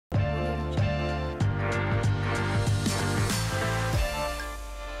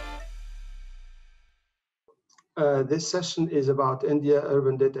This session is about India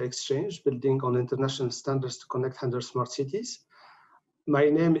Urban Data Exchange, building on international standards to connect 100 smart cities. My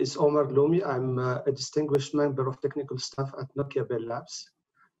name is Omar Lomi. I'm a distinguished member of technical staff at Nokia Bell Labs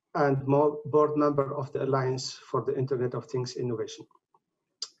and board member of the Alliance for the Internet of Things Innovation.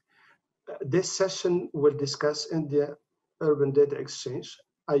 This session will discuss India Urban Data Exchange,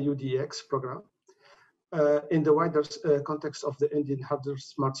 IUDX program, in the wider context of the Indian 100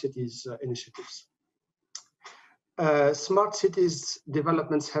 Smart Cities initiatives. Smart cities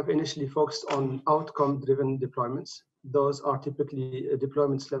developments have initially focused on outcome-driven deployments. Those are typically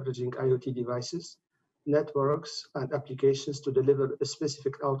deployments leveraging IoT devices, networks, and applications to deliver a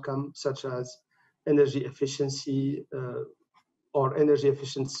specific outcome, such as energy efficiency or energy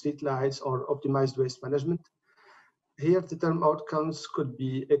efficient streetlights or optimized waste management. Here, the term outcomes could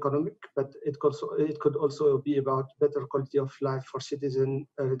be economic, but it could also be about better quality of life for citizens,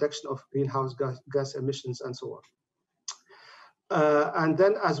 reduction of greenhouse gas emissions, and so on. And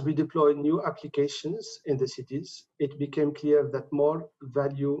then as we deploy new applications in the cities, it became clear that more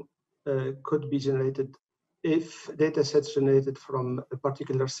value could be generated if data sets generated from a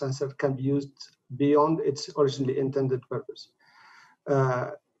particular sensor can be used beyond its originally intended purpose.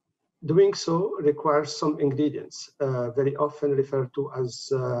 Doing so requires some ingredients, very often referred to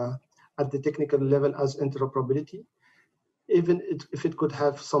as, at the technical level, as interoperability, even if it could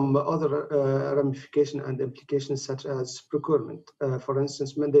have some other ramification and implications, such as procurement, for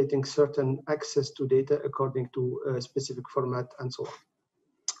instance, mandating certain access to data according to a specific format and so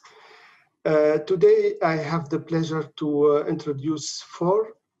on. Today, I have the pleasure to introduce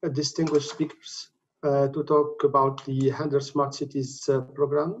 4 distinguished speakers to talk about the 100 Smart Cities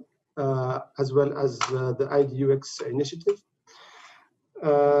program, as well as the IUDX initiative.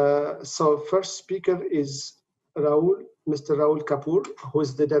 So first speaker is Rahul, Mr. Rahul Kapoor, who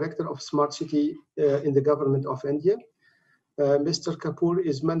is the Director of Smart City in the Government of India. Mr. Kapoor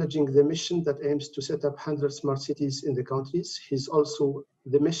is managing the mission that aims to set up 100 smart cities in the countries. He's also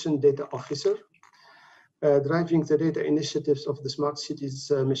the Mission Data Officer, driving the data initiatives of the Smart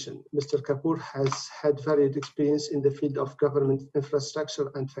Cities mission. Mr. Kapoor has had varied experience in the field of government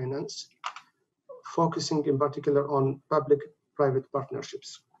infrastructure and finance, focusing in particular on public-private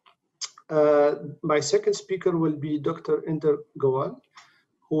partnerships. My second speaker will be Dr. Inder Goel,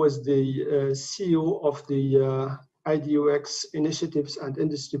 who is the CEO of the IUDX Initiatives and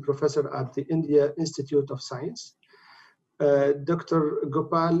Industry Professor at the India Institute of Science. Dr.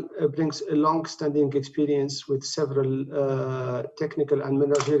 Gopal brings a long-standing experience with several technical and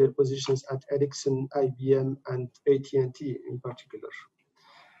managerial positions at Ericsson, IBM, and AT&T in particular.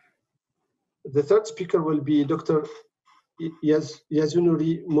 The third speaker will be Dr.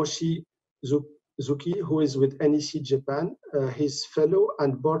 Yasunori Mochizuki, who is with NEC Japan. He's fellow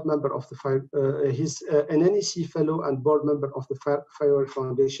and board member of the he's an NEC fellow and board member of the Fire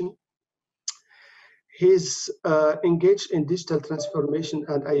Foundation. He's engaged in digital transformation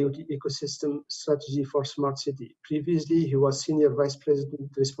and IoT ecosystem strategy for Smart City. Previously, he was Senior Vice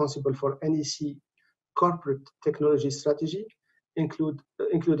President responsible for NEC corporate technology strategy,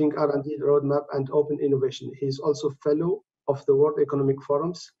 including R&D roadmap and open innovation. He is also fellow of the World Economic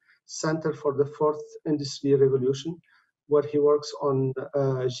Forum's Center for the Fourth Industry Revolution, where he works on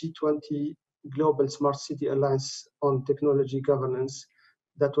G20 Global Smart City Alliance on Technology Governance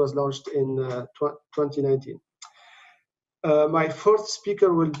that was launched in 2019. My fourth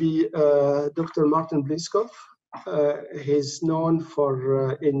speaker will be Dr. Martin Bliskov. He's known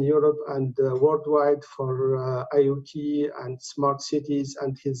for in Europe and worldwide for IoT and smart cities,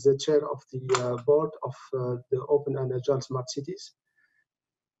 and he's the chair of the board of the Open and Agile Smart Cities.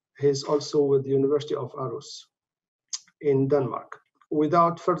 He's also with the University of Aarhus in Denmark.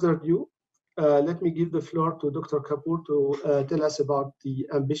 Without further ado, let me give the floor to Dr. Kapoor to tell us about the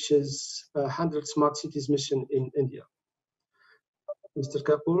ambitious 100 Smart Cities mission in India. Mr.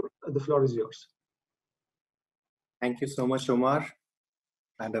 Kapoor, the floor is yours. Thank you so much, Omar.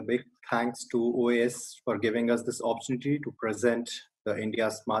 And a big thanks to OAS for giving us this opportunity to present the India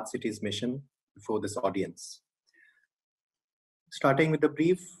Smart Cities mission before this audience. Starting with the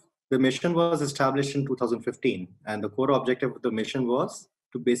brief, the mission was established in 2015, and the core objective of the mission was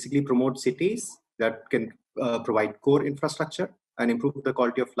to basically promote cities that can provide core infrastructure and improve the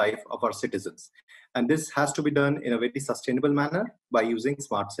quality of life of our citizens. And this has to be done in a very sustainable manner by using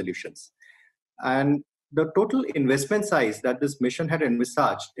smart solutions. And the total investment size that this mission had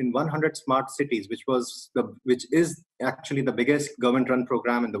envisaged in 100 smart cities, which is actually the biggest government-run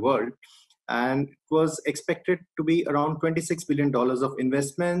program in the world, and was expected to be around $26 billion of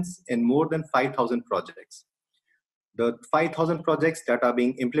investments in more than 5,000 projects. The 5,000 projects that are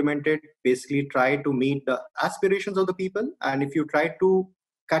being implemented basically try to meet the aspirations of the people. And if you try to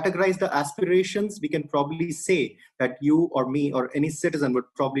categorize the aspirations, we can probably say that you or me or any citizen would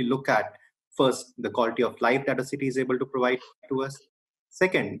probably look at first the quality of life that a city is able to provide to us.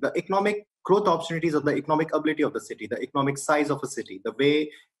 Second, the economic growth opportunities of the economic ability of the city, the economic size of a city, the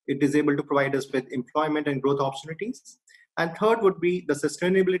way it is able to provide us with employment and growth opportunities. And third would be the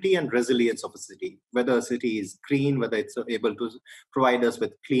sustainability and resilience of a city, whether a city is green, whether it's able to provide us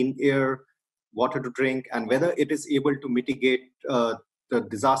with clean air, water to drink, and whether it is able to mitigate the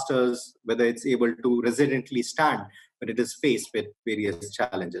disasters, whether it's able to resiliently stand when it is faced with various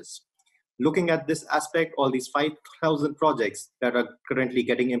challenges. Looking at this aspect, all these 5,000 projects that are currently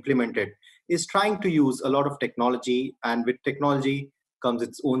getting implemented is trying to use a lot of technology, and with technology comes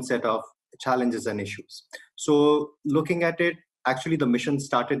its own set of challenges and issues. So looking at it, actually the mission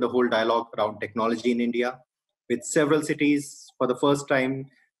started the whole dialogue around technology in India, with several cities for the first time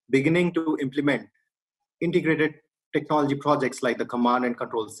beginning to implement integrated technology projects like the command and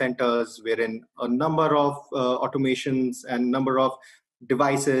control centers, wherein a number of automations and number of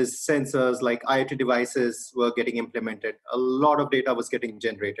devices, sensors like IoT devices were getting implemented. A lot of data was getting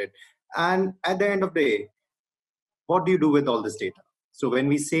generated. And at the end of the day, what do you do with all this data? So when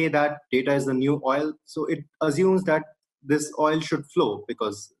we say that data is the new oil, so it assumes that this oil should flow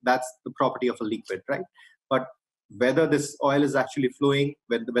because that's the property of a liquid, right? But whether this oil is actually flowing,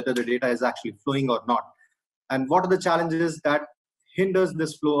 whether the data is actually flowing or not, and what are the challenges that hinders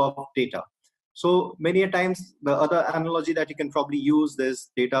this flow of data? So many a times, the other analogy that you can probably use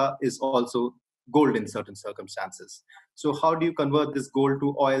this data is also gold in certain circumstances. So how do you convert this gold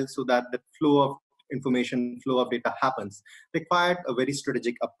to oil so that the flow of information, flow of data happens? Required a very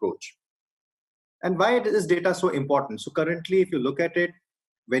strategic approach. And why is data so important? So currently, if you look at it,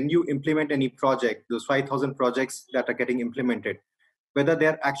 when you implement any project, those 5,000 projects that are getting implemented, whether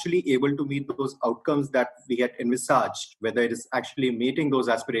they're actually able to meet those outcomes that we had envisaged, whether it is actually meeting those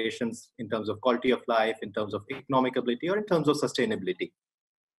aspirations in terms of quality of life, in terms of economic ability, or in terms of sustainability.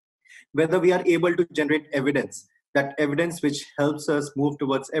 Whether we are able to generate evidence, that evidence which helps us move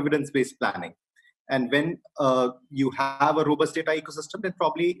towards evidence-based planning. And when you have a robust data ecosystem, then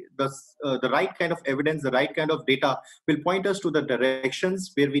probably the right kind of evidence, the right kind of data will point us to the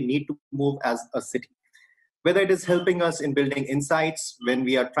directions where we need to move as a city. Whether it is helping us in building insights when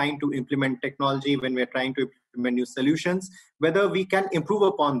we are trying to implement technology, when we are trying to implement new solutions, whether we can improve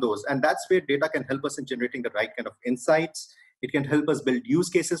upon those. And that's where data can help us in generating the right kind of insights. It can help us build use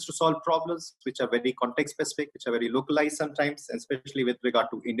cases to solve problems, which are very context specific, which are very localized sometimes, especially with regard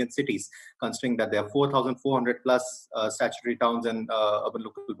to Indian cities, considering that there are 4,400 plus statutory towns and urban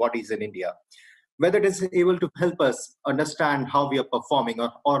local bodies in India. Whether it is able to help us understand how we are performing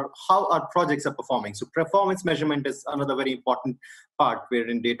or how our projects are performing. So performance measurement is another very important part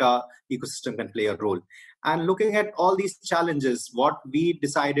wherein data ecosystem can play a role. And looking at all these challenges, what we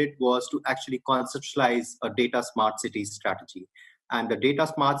decided was to actually conceptualize a data smart city strategy. And the data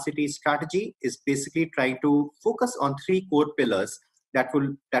smart city strategy is basically trying to focus on three core pillars that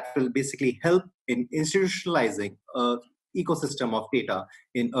will basically help in institutionalizing an ecosystem of data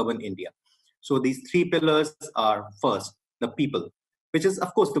in urban India. So these three pillars are first, the people, which is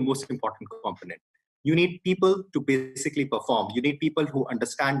of course the most important component. You need people to basically perform. You need people who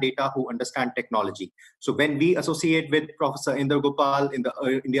understand data, who understand technology. So when we associate with Professor Inder Gopal in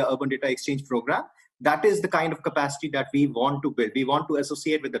the India Urban Data Exchange program, that is the kind of capacity that we want to build. We want to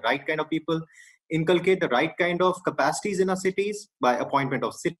associate with the right kind of people, inculcate the right kind of capacities in our cities by appointment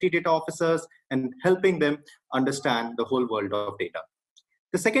of city data officers and helping them understand the whole world of data.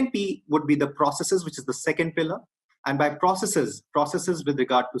 The second P would be the processes, which is the second pillar. And by processes with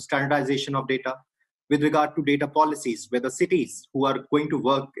regard to standardization of data, with regard to data policies, where the cities who are going to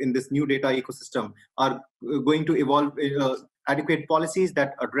work in this new data ecosystem are going to evolve adequate policies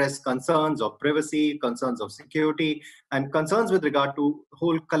that address concerns of privacy, concerns of security, and concerns with regard to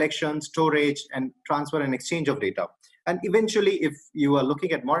whole collection, storage, and transfer and exchange of data. And eventually, if you are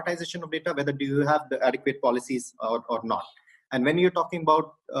looking at monetization of data, whether do you have the adequate policies or not. And when you're talking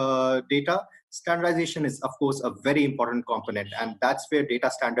about data, standardization is, of course, a very important component. And that's where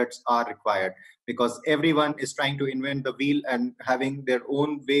data standards are required, because everyone is trying to invent the wheel and having their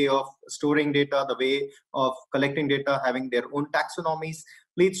own way of storing data, the way of collecting data, having their own taxonomies,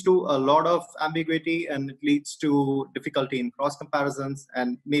 leads to a lot of ambiguity, and it leads to difficulty in cross comparisons.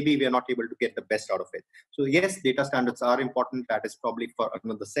 And maybe we are not able to get the best out of it. So yes, data standards are important. That is probably for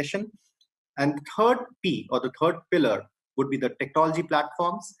another session. And third P, or the third pillar, would be the technology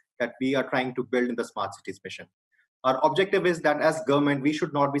platforms that we are trying to build in the smart cities mission. Our objective is that as government, we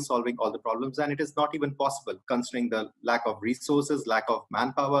should not be solving all the problems, and it is not even possible considering the lack of resources, lack of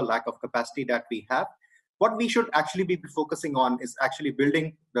manpower, lack of capacity that we have. What we should actually be focusing on is actually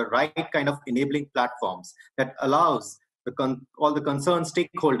building the right kind of enabling platforms that allows all the concerned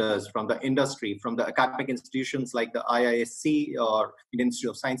stakeholders from the industry, from the academic institutions like the IISc or Indian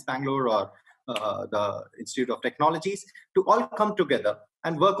Institute of Science Bangalore or the Institute of Technologies, to all come together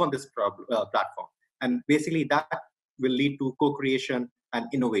and work on this platform. And basically that will lead to co-creation and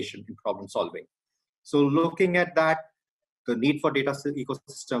innovation in problem solving. So looking at that, the need for data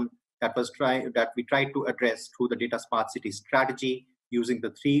ecosystem that we tried to address through the Data Smart City strategy, using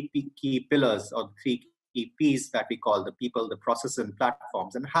the three key pillars or the three key Ps that we call the people, the process, and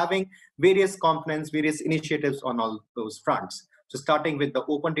platforms, and having various components, various initiatives on all those fronts. So starting with the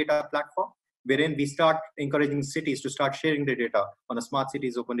open data platform, wherein we start encouraging cities to start sharing their data on a smart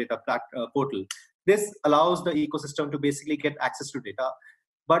cities open data portal. This allows the ecosystem to basically get access to data.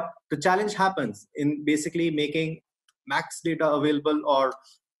 But the challenge happens in basically making max data available, or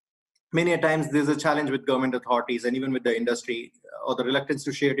many a times there's a challenge with government authorities and even with the industry, or the reluctance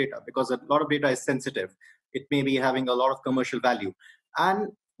to share data, because a lot of data is sensitive. It may be having a lot of commercial value. And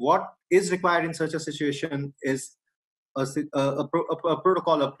what is required in such a situation is a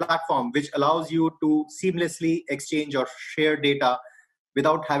protocol, a platform which allows you to seamlessly exchange or share data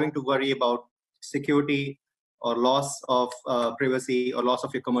without having to worry about security or loss of privacy or loss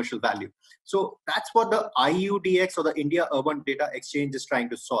of your commercial value. So that's what the IUDX, or the India Urban Data Exchange, is trying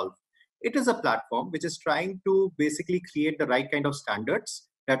to solve. It is a platform which is trying to basically create the right kind of standards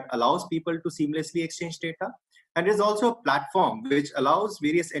that allows people to seamlessly exchange data. And it is also a platform which allows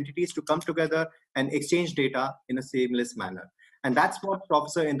various entities to come together and exchange data in a seamless manner. And that's what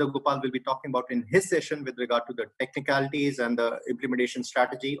Professor Inder Gopal will be talking about in his session with regard to the technicalities and the implementation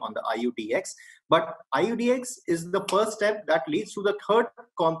strategy on the IUDX. But IUDX is the first step that leads to the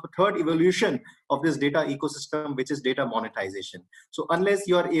third evolution of this data ecosystem, which is data monetization. So unless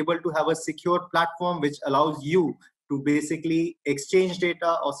you are able to have a secure platform which allows you to basically exchange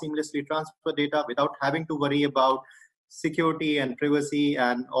data or seamlessly transfer data without having to worry about security and privacy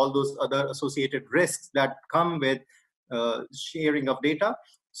and all those other associated risks that come with sharing of data.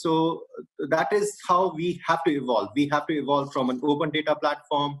 So that is how we have to evolve. We have to evolve from an open data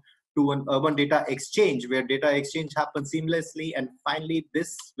platform to an urban data exchange, where data exchange happens seamlessly. And finally,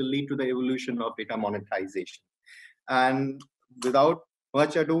 this will lead to the evolution of data monetization. And without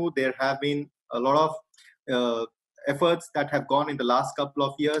much ado, there have been a lot of efforts that have gone in the last couple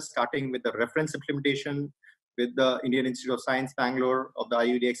of years, starting with the reference implementation with the Indian Institute of Science Bangalore of the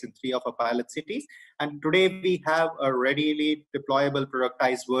IUDX in 3 of our pilot cities. And today we have a readily deployable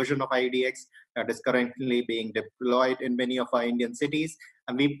productized version of IUDX that is currently being deployed in many of our Indian cities.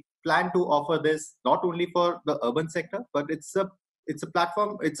 And we plan to offer this not only for the urban sector, but it's a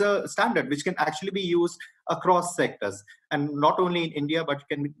platform, it's a standard which can actually be used across sectors, and not only in India, but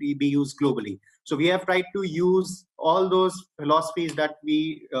can be used globally. So we have tried to use all those philosophies that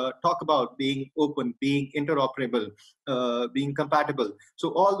we talk about, being open, being interoperable, being compatible.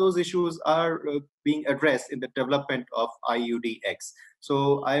 So all those issues are being addressed in the development of IUDX.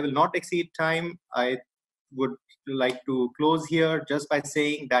 So I will not exceed time. I would like to close here just by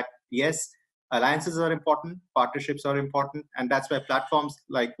saying that, yes, alliances are important, partnerships are important, and that's why platforms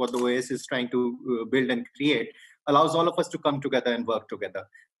like what the OAS is trying to build and create allows all of us to come together and work together.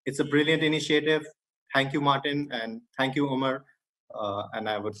 It's a brilliant initiative. Thank you, Martin, and thank you, Omar. And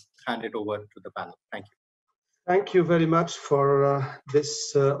I would hand it over to the panel. Thank you. Thank you very much for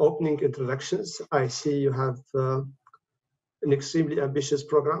this opening introductions. I see you have an extremely ambitious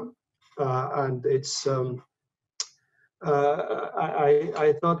program, and it's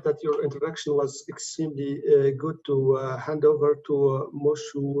I thought that your introduction was extremely good to hand over to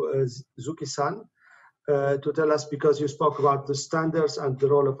Moshu Zuki-san to tell us, because you spoke about the standards and the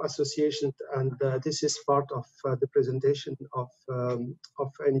role of association, and this is part of the presentation of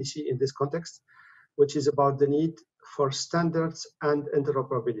NEC in this context, which is about the need for standards and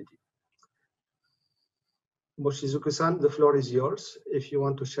interoperability. Moshizuki-san, the floor is yours if you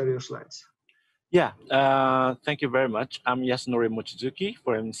want to share your slides. Yeah, thank you very much. I'm Yasunori Mochizuki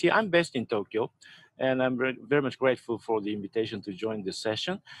for MC. I'm based in Tokyo, and I'm very much grateful for the invitation to join this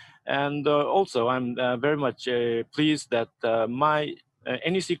session. And also, I'm very much pleased that my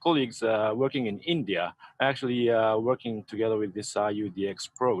NEC colleagues working in India are actually working together with this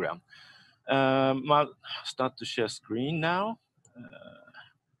IUDX program. I'll start to share screen now.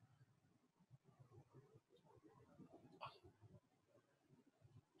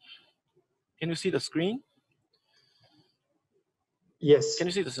 Can you see the screen? Yes. Can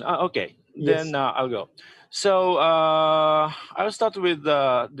you see this? Okay. Then I'll go. So I'll start with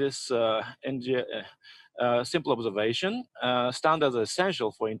this simple observation. Standards are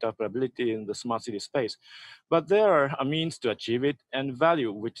essential for interoperability in the smart city space, but there are a means to achieve it, and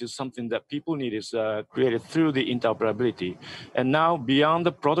value, which is something that people need, is created through the interoperability. And now, beyond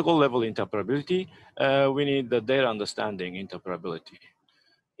the protocol level interoperability, we need the data understanding interoperability.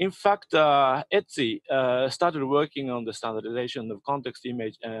 In fact, CITYxCITY started working on the standardization of context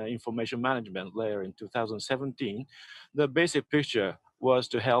image information management layer in 2017. The basic picture was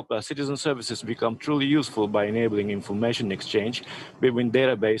to help citizen services become truly useful by enabling information exchange between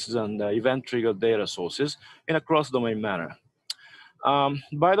databases and event-triggered data sources in a cross-domain manner.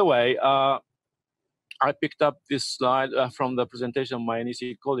 By the way, I picked up this slide from the presentation of my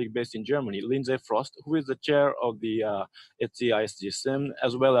NEC colleague based in Germany, Lindsay Frost, who is the chair of the CITYxCITY SIM,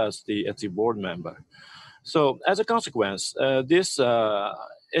 as well as the CITYxCITY board member. So as a consequence, this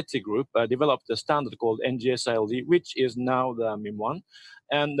CITYxCITY group developed a standard called NGSILD, which is now the MIM1,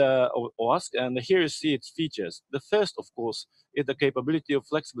 and OASC, and here you see its features. The first, of course, is the capability of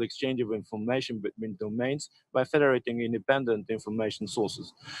flexible exchange of information between domains by federating independent information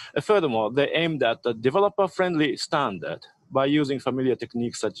sources. Furthermore, they aimed at a developer-friendly standard by using familiar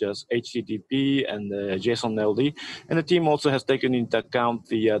techniques such as HTTP and JSON-LD, and the team also has taken into account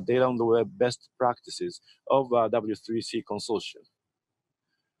the data on the web best practices of W3C consortium.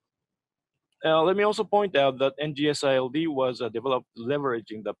 Let me also point out that NGSILD was developed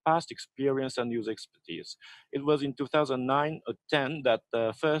leveraging the past experience and user expertise. It was in 2009 or 10 that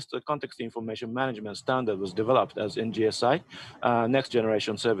the first context information management standard was developed as NGSI, Next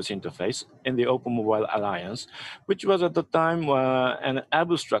Generation Service Interface, in the Open Mobile Alliance, which was at the time an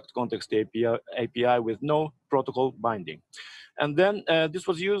abstract context API with no protocol binding. And then this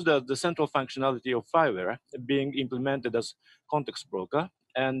was used as the central functionality of FireWare, being implemented as context broker.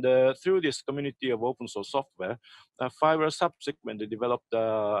 And through this community of open source software, FireWare subsequently developed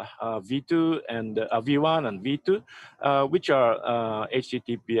V2 and V1 and V2, which are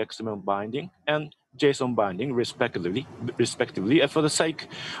HTTP XML binding and JSON binding, respectively, for the sake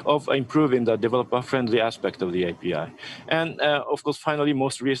of improving the developer-friendly aspect of the API. And of course, finally,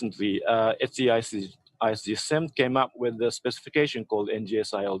 most recently, CITYxCITY SIM came up with the specification called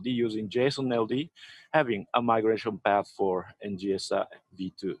NGSILD using JSON-LD, having a migration path for NGSI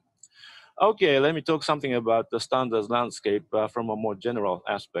v2. Okay, let me talk something about the standards landscape from a more general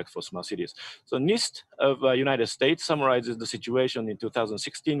aspect for smart cities. So NIST of United States summarizes the situation in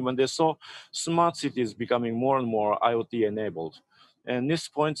 2016 when they saw smart cities becoming more and more IoT enabled. And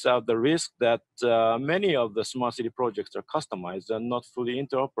NIST points out the risk that many of the smart city projects are customized and not fully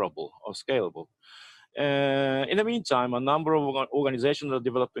interoperable or scalable. In the meantime, a number of organizations are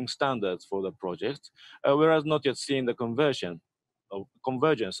developing standards for the project, whereas not yet seeing the convergence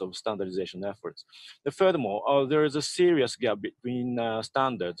of standardization efforts. Furthermore, there is a serious gap between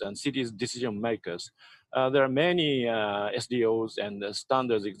standards and cities' decision makers. There are many SDOs and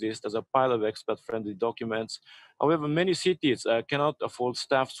standards exist as a pile of expert-friendly documents. However, many cities cannot afford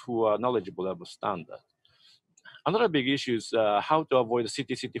staffs who are knowledgeable about standards. Another big issue is how to avoid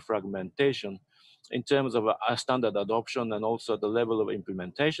city-city fragmentation in terms of standard adoption and also the level of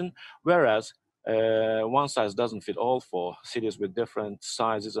implementation, whereas one size doesn't fit all for cities with different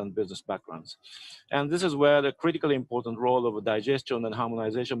sizes and business backgrounds. And this is where the critically important role of a digestion and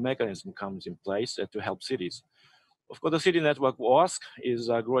harmonization mechanism comes in place to help cities. Of course, the city network OASC is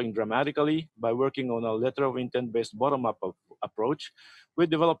growing dramatically by working on a letter of intent-based bottom-up approach with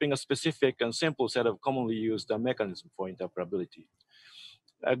developing a specific and simple set of commonly used mechanisms for interoperability.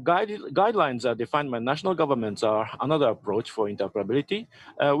 Guidelines defined by national governments are another approach for interoperability,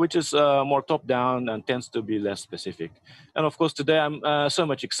 which is more top-down and tends to be less specific. And of course, today I'm so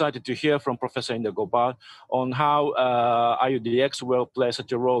much excited to hear from Professor Inder Gopal on how IUDX will play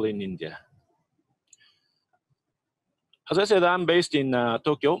such a role in India. As I said, I'm based in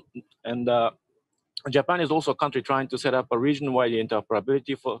Tokyo, and Japan is also a country trying to set up a region-wide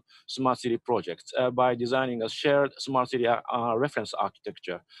interoperability for smart city projects by designing a shared smart city reference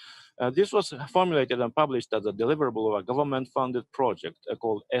architecture. This was formulated and published as a deliverable of a government-funded project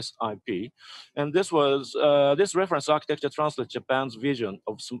called SIP. And this reference architecture translates Japan's vision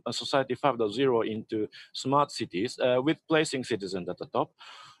of Society 5.0 into smart cities with placing citizens at the top.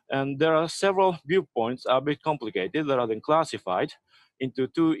 And there are several viewpoints a bit complicated that are then classified into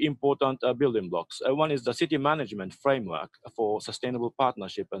two important building blocks. One is the city management framework for sustainable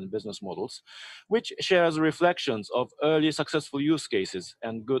partnership and business models, which shares reflections of early successful use cases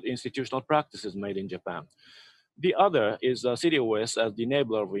and good institutional practices made in Japan. The other is CityOS as the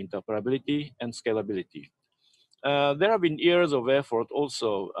enabler of interoperability and scalability. There have been years of effort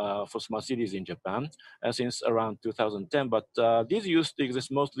also for smart cities in Japan since around 2010, but these used to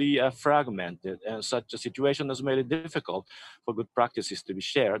exist mostly fragmented, and such a situation has made it difficult for good practices to be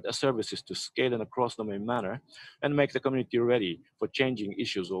shared, services to scale in a cross-domain manner, and make the community ready for changing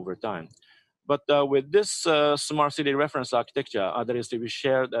issues over time. But with this smart city reference architecture that is to be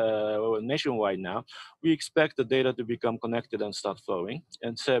shared nationwide now, we expect the data to become connected and start flowing,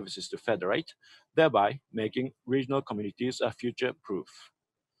 and services to federate, thereby making regional communities future-proof.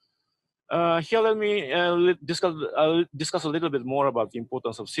 Here, let me discuss a little bit more about the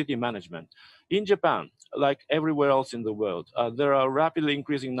importance of city management. In Japan, like everywhere else in the world, there are a rapidly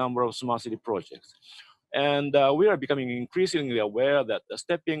increasing number of smart city projects. And we are becoming increasingly aware that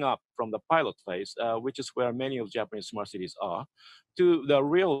stepping up from the pilot phase, which is where many of Japanese smart cities are, to the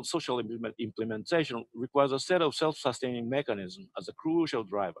real social implementation requires a set of self-sustaining mechanisms as a crucial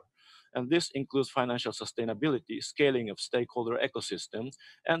driver. And this includes financial sustainability, scaling of stakeholder ecosystems,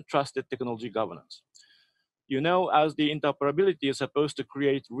 and trusted technology governance. You know, as the interoperability is supposed to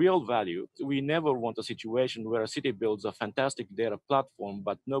create real value, we never want a situation where a city builds a fantastic data platform,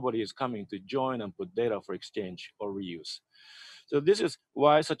 but nobody is coming to join and put data for exchange or reuse. So this is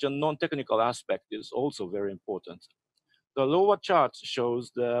why such a non-technical aspect is also very important. The lower chart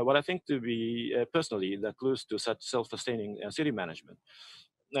shows what I think to be personally the clues to such self-sustaining city management.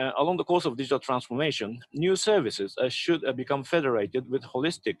 Along the course of digital transformation, new services should become federated with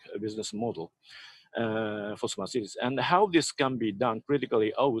holistic business model for smart cities. And how this can be done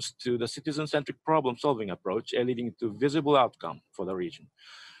critically owes to the citizen-centric problem-solving approach leading to visible outcome for the region.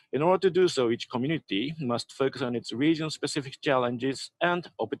 In order to do so, each community must focus on its region-specific challenges and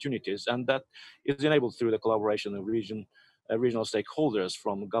opportunities, and that is enabled through the collaboration of regional stakeholders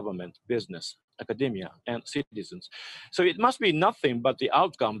from government, business, academia, and citizens. So it must be nothing but the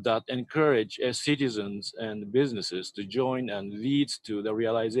outcome that encourage citizens and businesses to join and leads to the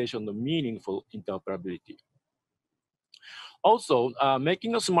realization of meaningful interoperability. Also,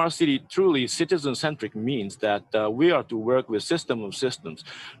 making a smart city truly citizen-centric means that we are to work with system of systems.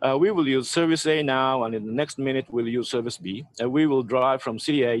 We will use service A now, and in the next minute we'll use service B. We will drive from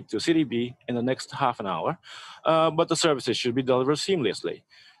city A to city B in the next half an hour, but the services should be delivered seamlessly.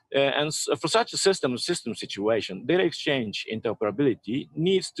 For such a system situation, data exchange interoperability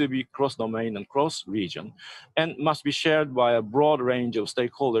needs to be cross-domain and cross-region, and must be shared by a broad range of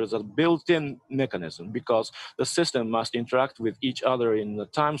stakeholders as a built-in mechanism, because the system must interact with each other in a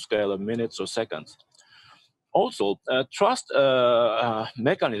time scale of minutes or seconds. Also, trust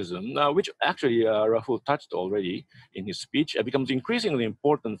mechanism, which actually Rahul touched already in his speech, becomes increasingly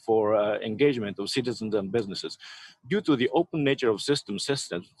important for engagement of citizens and businesses. Due to the open nature of systems,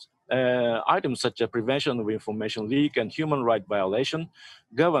 items such as prevention of information leak and human right violation,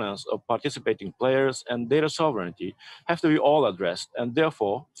 governance of participating players, and data sovereignty have to be all addressed. And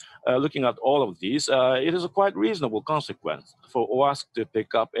therefore, looking at all of these, it is a quite reasonable consequence for OASC to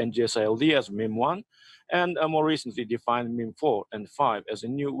pick up NGSILD as MIM1, and more recently defined MIM4 and 5 as the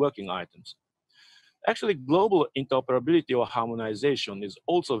new working items. Actually, global interoperability or harmonization is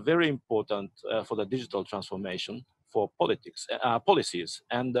also very important for the digital transformation for policies.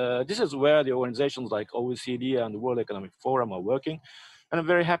 And this is where the organizations like OECD and the World Economic Forum are working. And I'm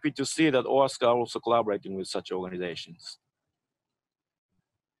very happy to see that OASC are also collaborating with such organizations.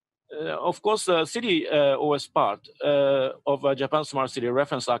 Of course, City OS part of Japan's Smart City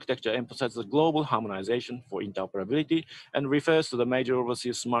Reference Architecture emphasizes global harmonization for interoperability and refers to the major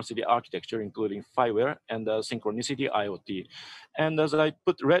overseas smart city architecture, including FIWARE and Synchronicity IoT. And as I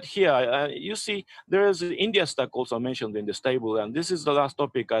put red here, you see there is India stack also mentioned in this table, and this is the last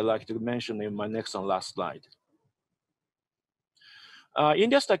topic I'd like to mention in my next and last slide.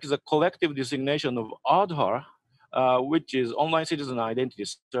 India stack is a collective designation of Aadhaar, which is online citizen identity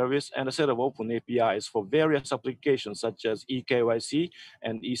service, and a set of open APIs for various applications such as eKYC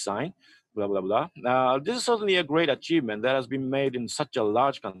and eSign, blah, blah, blah. This is certainly a great achievement that has been made in such a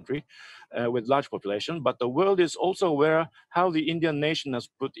large country with large population, but the world is also aware how the Indian nation has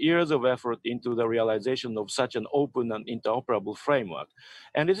put years of effort into the realization of such an open and interoperable framework.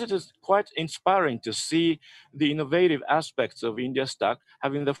 And it is quite inspiring to see the innovative aspects of India Stack,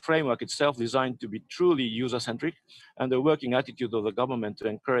 having the framework itself designed to be truly user-centric, and the working attitude of the government to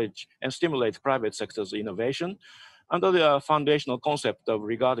encourage and stimulate private sector's innovation, under the foundational concept of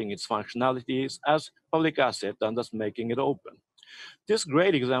regarding its functionalities as public asset and thus making it open. This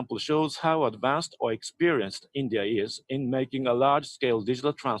great example shows how advanced or experienced India is in making a large-scale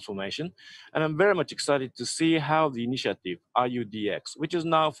digital transformation, and I'm very much excited to see how the initiative IUDX, which is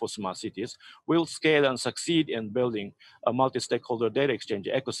now for smart cities, will scale and succeed in building a multi-stakeholder data exchange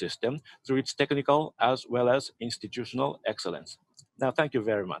ecosystem through its technical as well as institutional excellence. Now, thank you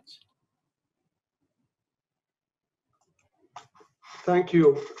very much. Thank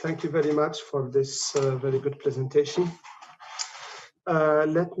you. Thank you very much for this very good presentation.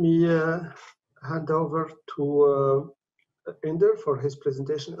 Let me hand over to Inder for his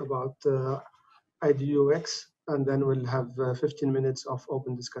presentation about IUDX, and then we'll have 15 minutes of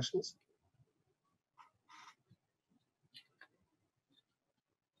open discussions.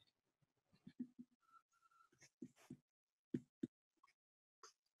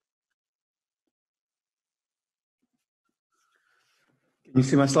 Can you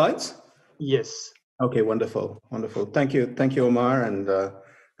see my slides? Yes. Okay, wonderful, wonderful. Thank you, Omar, and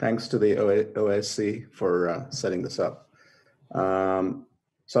thanks to the OSC for setting this up.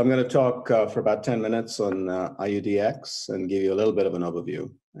 So I'm going to talk for about 10 minutes on IUDX and give you a little bit of an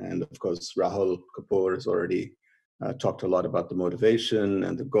overview. And of course, Rahul Kapoor has already talked a lot about the motivation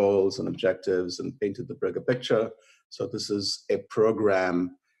and the goals and objectives and painted the bigger picture. So this is a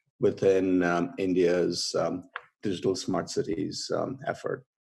program within India's digital smart cities effort.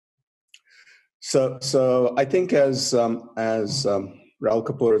 So I think as Rahul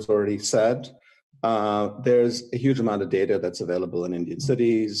Kapoor has already said, there's a huge amount of data that's available in Indian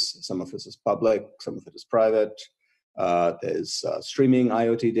cities. Some of it is public, some of it is private. There's streaming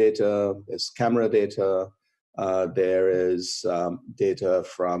IoT data, there's camera data, there is data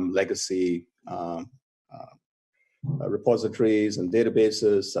from legacy repositories and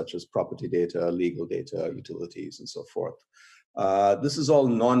databases such as property data, legal data, utilities, and so forth. This is all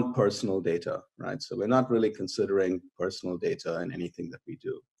non-personal data, right? So we're not really considering personal data in anything that we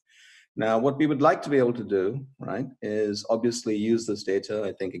do. Now, what we would like to be able to do, right, is obviously use this data,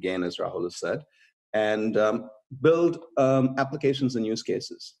 I think, again, as Rahul has said, and build applications and use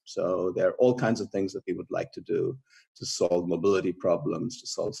cases. So there are all kinds of things that we would like to do to solve mobility problems, to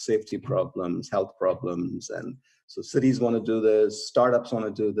solve safety problems, health problems. And so cities want to do this, startups want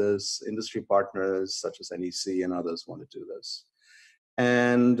to do this, industry partners such as NEC and others want to do this.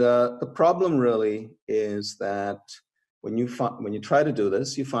 And the problem really is that when you try to do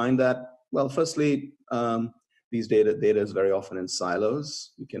this, you find that, well, firstly, these data is very often in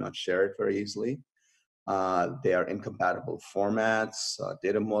silos. You cannot share it very easily. They are incompatible formats,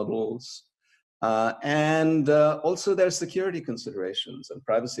 data models, and also there are security considerations and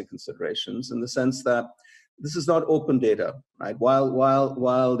privacy considerations in the sense that this is not open data, right?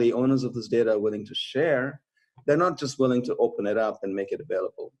 While the owners of this data are willing to share, they're not just willing to open it up and make it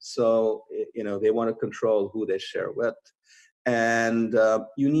available. So, you know, they want to control who they share with. And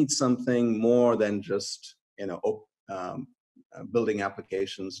you need something more than just, you know, building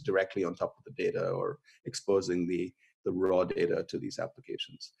applications directly on top of the data or exposing the raw data to these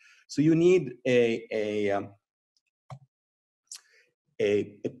applications. So you need a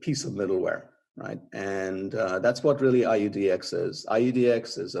piece of middleware, right? And that's what really IUDX is.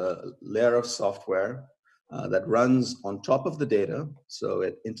 IUDX is a layer of software that runs on top of the data. So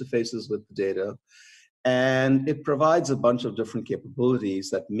it interfaces with the data, and it provides a bunch of different capabilities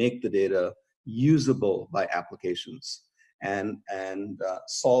that make the data usable by applications and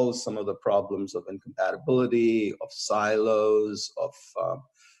solves some of the problems of incompatibility, of silos, of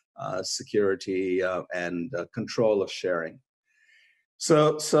security and control of sharing.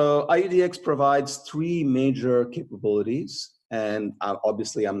 So IUDX provides three major capabilities, and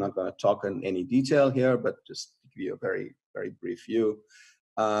obviously I'm not going to talk in any detail here, but just to give you a very, very brief view.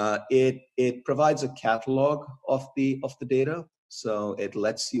 It provides a catalog of the data, so it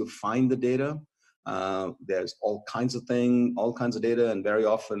lets you find the data. There's all kinds of data, and very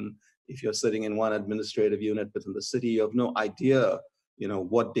often, if you're sitting in one administrative unit within the city, you have no idea, you know,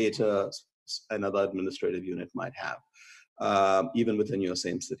 what data another administrative unit might have, even within your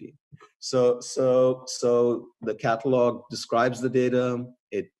same city. So the catalog describes the data.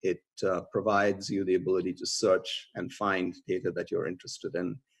 It provides you the ability to search and find data that you're interested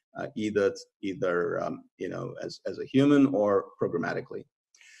in, either you know, as a human or programmatically.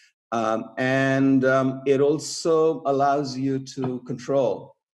 It also allows you to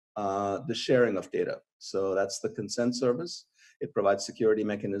control the sharing of data. So that's the consent service. It provides security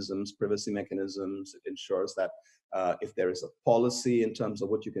mechanisms, privacy mechanisms. It ensures that if there is a policy in terms of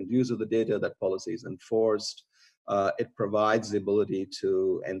what you can use with the data, that policy is enforced. It provides the ability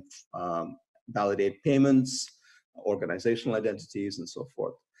to validate payments, organizational identities, and so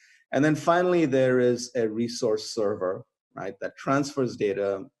forth. And then finally, there is a resource server right, that transfers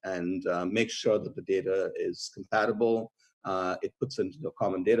data and makes sure that the data is compatible. It puts into a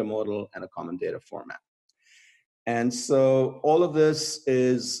common data model and a common data format. And so all of this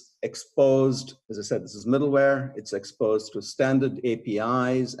is exposed, as I said, this is middleware. It's exposed to standard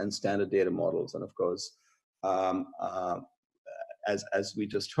APIs and standard data models. And of course, as we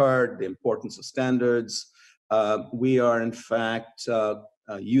just heard, the importance of standards. We are in fact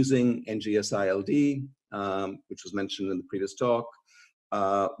using NGS-ILD, which was mentioned in the previous talk.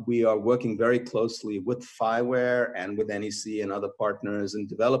 We are working very closely with FiWare and with NEC and other partners in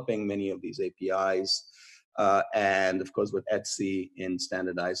developing many of these APIs, and of course with ETSI in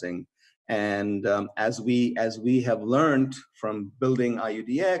standardizing. And as we have learned from building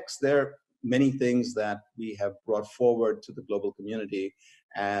IUDX, there are many things that we have brought forward to the global community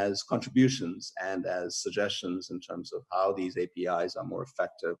as contributions and as suggestions in terms of how these APIs are more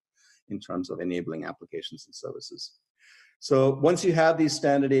effective in terms of enabling applications and services. So once you have these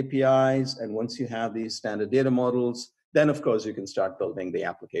standard APIs and once you have these standard data models, then of course you can start building the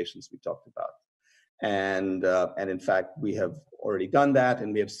applications we talked about. And in fact, we have already done that,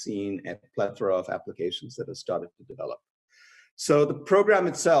 and we have seen a plethora of applications that have started to develop. So the program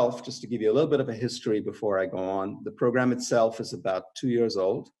itself, just to give you a little bit of a history before I go on, the program itself is about 2 years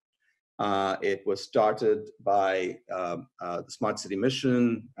old. It was started by the Smart City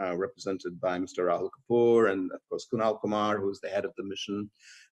Mission, represented by Mr. Rahul Kapoor, and of course Kunal Kumar, who is the head of the mission,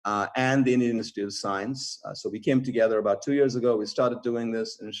 and the Indian Institute of Science. So we came together about 2 years ago. We started doing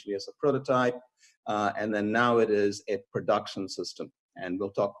this initially as a prototype, and then now it is a production system. And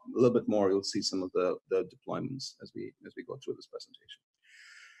we'll talk a little bit more. You'll see some of the deployments as we go through this presentation.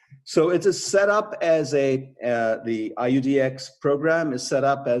 So it is set up as the IUDX program is set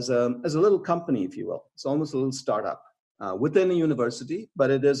up as a little company, if you will. It's almost a little startup within a university, but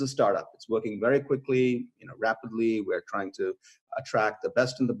it is a startup. It's working very quickly, rapidly. We're trying to attract the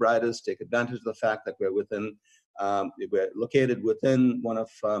best and the brightest, take advantage of the fact that we're located within one of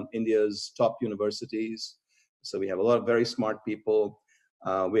India's top universities. So we have a lot of very smart people.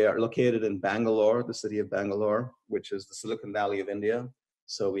 We are located in Bangalore, the city of Bangalore, which is the Silicon Valley of India.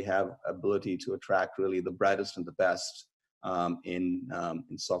 So we have ability to attract really the brightest and the best in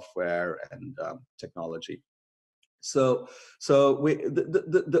software and technology. So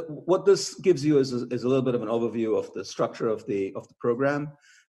what this gives you is a little bit of an overview of the structure of the program.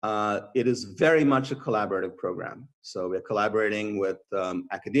 It is very much a collaborative program. So we're collaborating with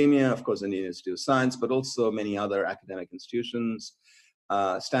academia, of course, Indian Institute of Science, but also many other academic institutions,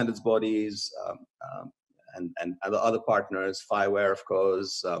 standards bodies, and other partners, FiWare, of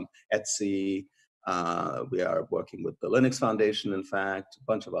course, ETSI. We are working with the Linux Foundation, in fact, a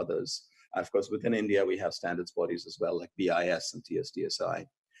bunch of others. Of course, within India, we have standards bodies as well, like BIS and TSDSI.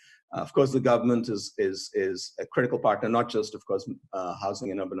 Of course, the government is a critical partner, not just, of course,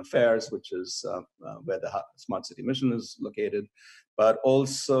 Housing and Urban Affairs, which is where the Smart City Mission is located, but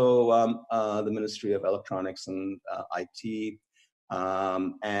also the Ministry of Electronics and IT,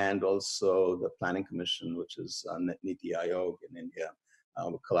 and also the Planning Commission, which is Niti Aayog in India.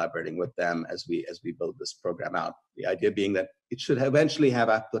 We're collaborating with them as we build this program out. The idea being that it should eventually have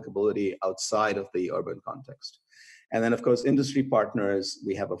applicability outside of the urban context. And then, of course, industry partners,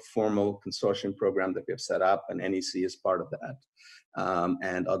 we have a formal consortium program that we have set up, and NEC is part of that,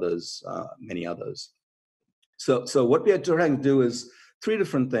 and others, many others. So what we are trying to do is 3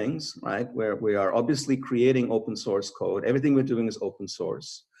 different things, right? Where we are obviously creating open source code. Everything we're doing is open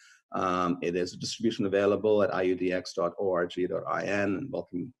source. It is a distribution available at iudx.org.in, and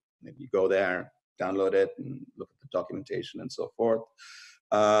welcome, maybe you go there, download it, and look at the documentation and so forth.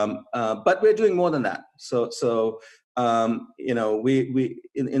 But we're doing more than that. So in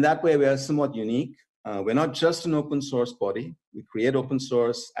that way, we are somewhat unique. We're not just an open source body. We create open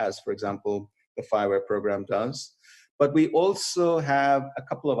source, as for example, the FiWare program does. But we also have a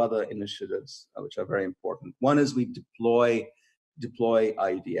couple of other initiatives which are very important. One is we deploy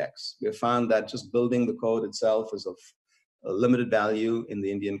IUDX. We have found that just building the code itself is of limited value in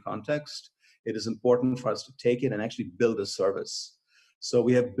the Indian context. It is important for us to take it and actually build a service. So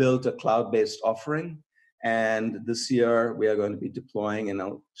we have built a cloud-based offering, and this year we are going to be deploying, and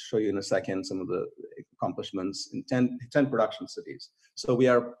I'll show you in a second some of the accomplishments in 10 production cities. So we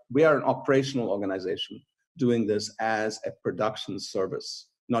are an operational organization doing this as a production service,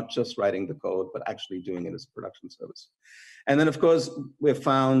 not just writing the code, but actually doing it as a production service. And then, of course, we've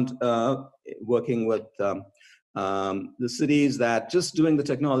found working with the cities that just doing the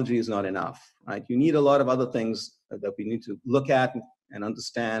technology is not enough, right? You need a lot of other things that we need to look at and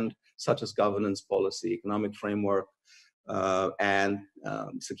understand, such as governance, policy, economic framework, and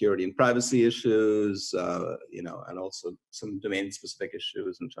security and privacy issues, and also some domain-specific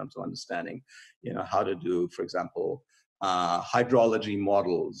issues in terms of understanding, how to do, for example, hydrology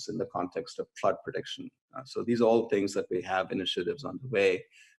models in the context of flood prediction. So these are all things that we have initiatives underway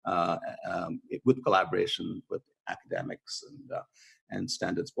with collaboration with academics and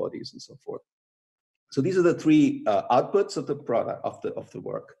standards bodies and so forth. So these are the three outputs of the product of the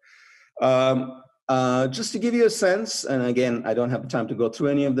work. Just to give you a sense, and again, I don't have time to go through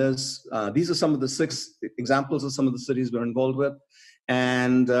any of this. These are some of the 6 examples of some of the cities we're involved with,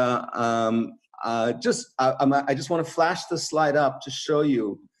 and I just want to flash this slide up to show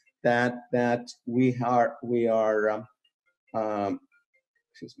you that we are.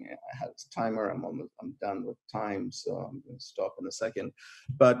 Excuse me, I had this timer. I'm done with time, so I'm going to stop in a second.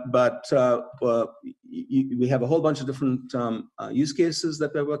 But we have a whole bunch of different use cases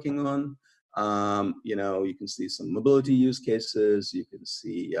that we're working on. You can see some mobility use cases. You can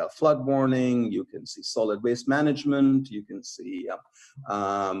see flood warning. You can see solid waste management. You can see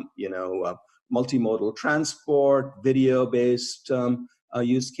multimodal transport, video-based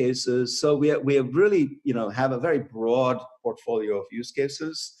use cases. So we have really, have a very broad portfolio of use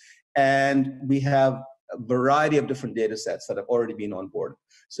cases, and we have a variety of different data sets that have already been onboarded.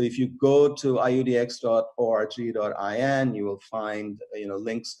 So if you go to IUDX.org.in, you will find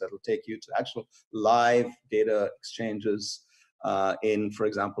links that will take you to actual live data exchanges in, for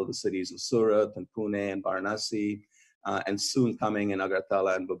example, the cities of Surat and Pune and Varanasi, and soon coming in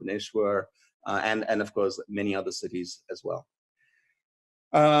Agartala and Bhubaneswar, and of course many other cities as well.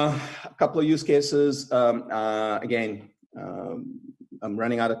 A couple of use cases. Again, I'm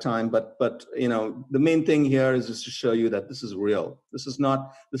running out of time, but the main thing here is just to show you that this is real. This is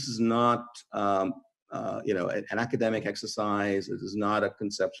not an academic exercise. It is not a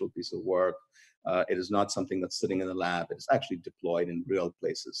conceptual piece of work. It is not something that's sitting in the lab. It is actually deployed in real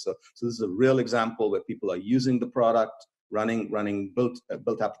places. So this is a real example where people are using the product, running built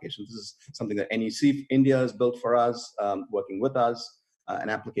applications. This is something that NEC India has built for us, working with us. An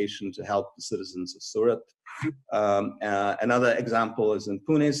application to help the citizens of Surat. Another example is in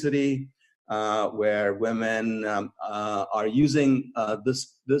Pune city, where women are using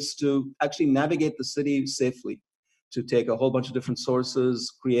this to actually navigate the city safely, to take a whole bunch of different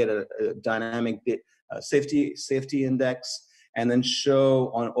sources, create a dynamic safety index, and then show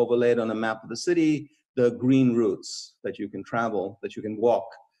overlaid on a map of the city the green routes that you can travel, that you can walk,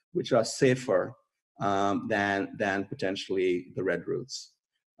 which are safer than potentially the red routes,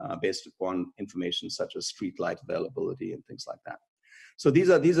 based upon information such as street light availability and things like that. So these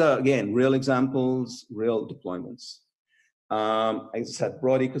are again real examples, real deployments. As I said,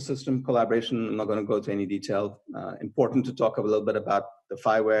 broad ecosystem collaboration. I'm not going to go into any detail. Important to talk a little bit about the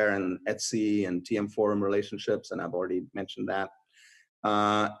FIWARE and ETSI and TM Forum relationships, and I've already mentioned that.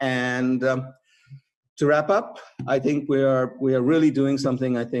 To wrap up, I think we are really doing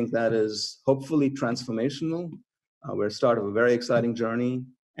something, I think, that is hopefully transformational. We're at the start of a very exciting journey,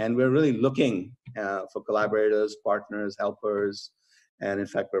 and we're really looking for collaborators, partners, helpers, and in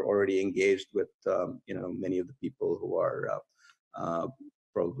fact, we're already engaged with many of the people who are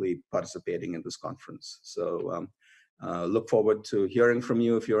probably participating in this conference. So look forward to hearing from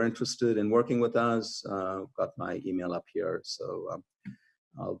you if you're interested in working with us. Got my email up here, so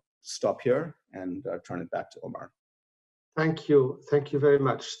I'll stop here and turn it back to Omar. Thank you very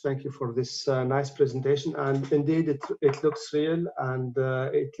much. Thank you for this nice presentation, and indeed it looks real, and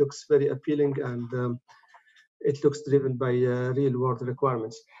it looks very appealing, and it looks driven by real world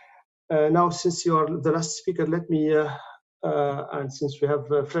requirements. Now, since you are the last speaker, let me and since we have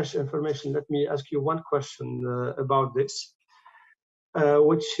fresh information, let me ask you one question about this,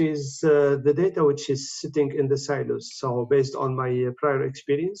 which is the data which is sitting in the silos. So based on my prior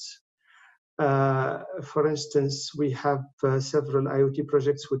experience, for instance, we have several IoT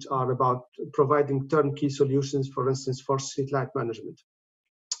projects which are about providing turnkey solutions, for instance, for streetlight management.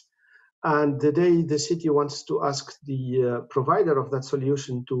 And the day the city wants to ask the provider of that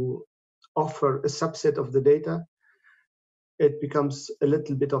solution to offer a subset of the data, it becomes a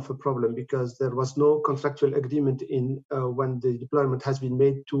little bit of a problem, because there was no contractual agreement in when the deployment has been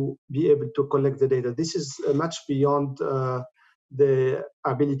made to be able to collect the data. This is much beyond the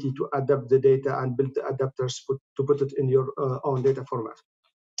ability to adapt the data and build the adapters to put it in your own data format.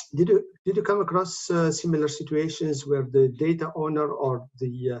 Did you come across similar situations where the data owner or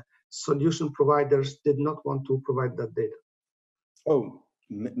the solution providers did not want to provide that data? Oh,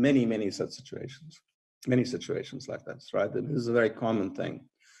 many such situations. Many situations like this, right? This is a very common thing.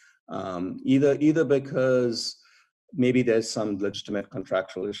 Either because maybe there's some legitimate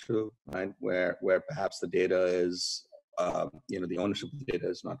contractual issue, right, where perhaps the data is the ownership of the data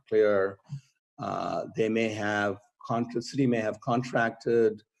is not clear. They may have city may have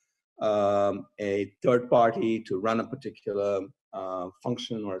contracted a third party to run a particular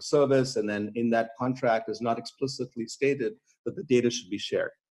function or a service, and then in that contract is not explicitly stated that the data should be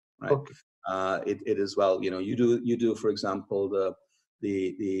shared, right? Okay. It is, well, you do, for example,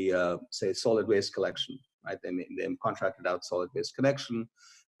 the say solid waste collection, right? They contracted out solid waste collection,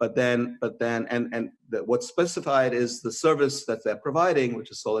 but then what's specified is the service that they're providing,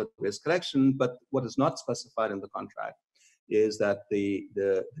 which is solid waste collection. But what is not specified in the contract is that the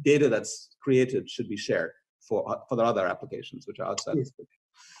data that's created should be shared for the other applications which are outside of the.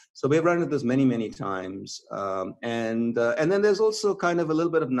 So we've run into this many times, and then there's also kind of a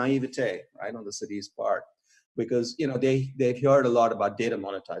little bit of naivete, right, on the city's part, because they've heard a lot about data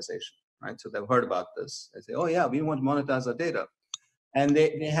monetization, right? So they've heard about this. They say, oh yeah, we want to monetize our data, and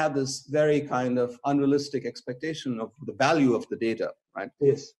they have this very kind of unrealistic expectation of the value of the data, right?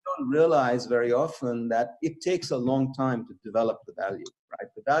 Yes. They don't realize very often that it takes a long time to develop the value, right?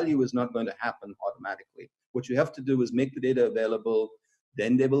 The value is not going to happen automatically. What you have to do is make the data available.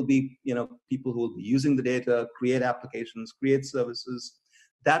 Then there will be, people who will be using the data, create applications, create services.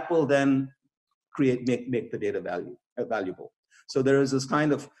 That will then make the data valuable. So there is this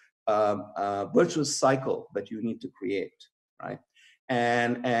kind of virtuous cycle that you need to create, right?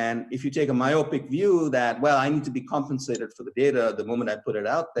 And if you take a myopic view that, well, I need to be compensated for the data the moment I put it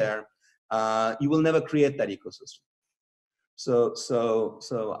out there, you will never create that ecosystem.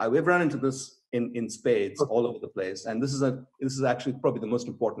 So we've run into this in spades all over the place, and this is actually probably the most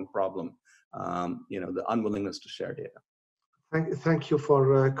important problem. The unwillingness to share data. Thank you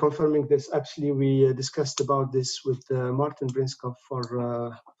for confirming this. Actually, we discussed about this with Martin Brinskov for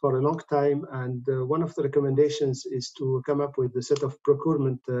a long time, and one of the recommendations is to come up with a set of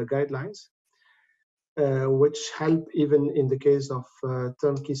procurement guidelines, which help, even in the case of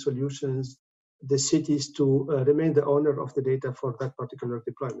turnkey solutions, the cities to remain the owner of the data for that particular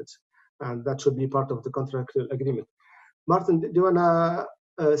deployment, and that should be part of the contractual agreement. Martin, do you want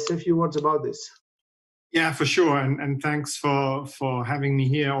to say a few words about this? Yeah, for sure. And thanks for having me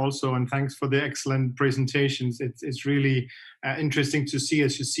here also. And thanks for the excellent presentations. It's really interesting to see,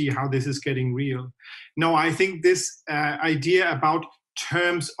 as you see, how this is getting real. No, I think this idea about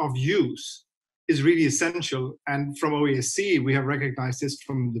terms of use is really essential. And from OESC, we have recognized this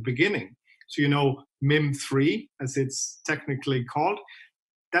from the beginning. So, MIM3, as it's technically called,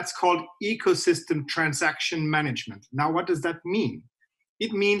 that's called Ecosystem Transaction Management. Now, what does that mean?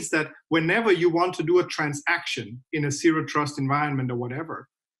 It means that whenever you want to do a transaction in a zero trust environment or whatever,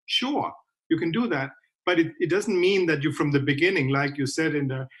 sure, you can do that. But it doesn't mean that you, from the beginning, like you said,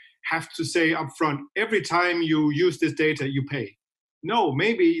 have to say upfront, every time you use this data, you pay. No,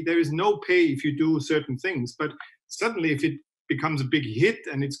 maybe there is no pay if you do certain things. But suddenly, if it becomes a big hit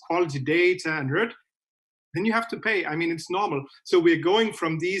and it's quality data and then you have to pay. I mean, it's normal. So we're going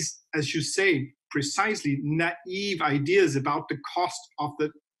from these, as you say, precisely naive ideas about the cost of the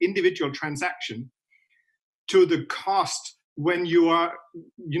individual transaction to the cost when you are,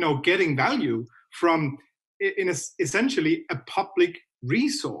 getting value from essentially a public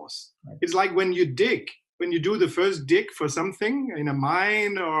resource. Right. It's like when you do the first dig for something in a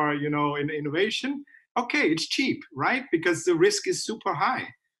mine or, in innovation, okay, it's cheap, right? Because the risk is super high.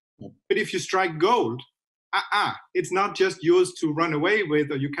 But if you strike gold, it's not just yours to run away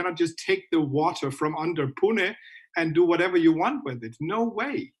with, or you cannot just take the water from under Pune and do whatever you want with it. No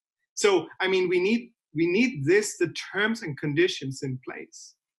way. So, I mean, we need the terms and conditions in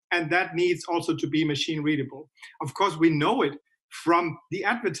place. And that needs also to be machine readable. Of course, we know it from the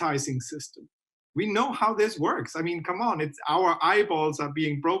advertising system. We know how this works. I mean, come on, our eyeballs are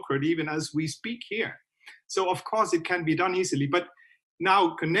being brokered even as we speak here. So, of course, it can be done easily. But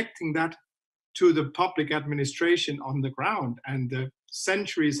now connecting that to the public administration on the ground and the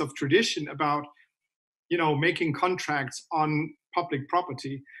centuries of tradition about, making contracts on public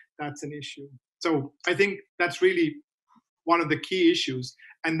property, that's an issue. So I think that's really one of the key issues.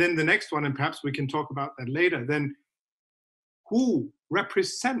 And then the next one, and perhaps we can talk about that later, then who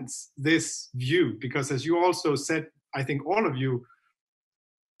represents this view? Because as you also said, I think all of you,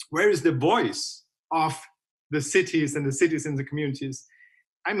 where is the voice of the cities and the citizens and communities?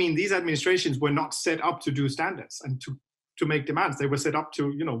 I mean, these administrations were not set up to do standards and to make demands. They were set up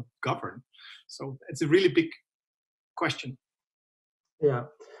to, govern. So it's a really big question. Yeah.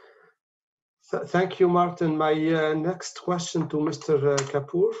 Thank you, Martin. My next question to Mr.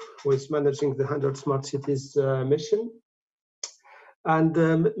 Kapoor, who is managing the 100 Smart Cities mission. And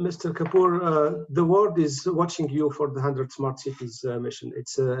Mr. Kapoor, the world is watching you for the 100 Smart Cities mission.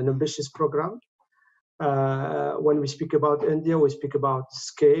 It's an ambitious program. When we speak about India, we speak about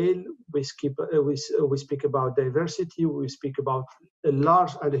scale, we speak about diversity, we speak about a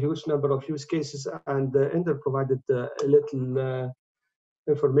large and a huge number of use cases, and Inder provided a little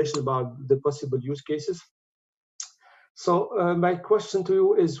information about the possible use cases. So my question to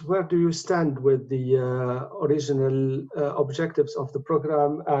you is, where do you stand with the original objectives of the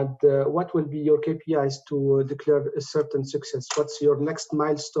program, and what will be your KPIs to declare a certain success? What's your next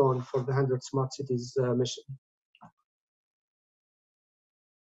milestone for the 100 Smart Cities mission?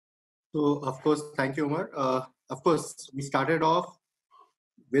 So, of course, thank you, Umar. Of course, we started off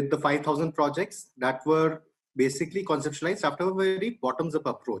with the 5,000 projects that were basically conceptualized after a very bottoms-up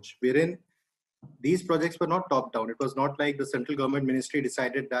approach, wherein these projects were not top-down. It was not like the central government ministry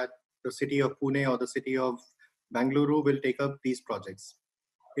decided that the city of Pune or the city of Bangalore will take up these projects.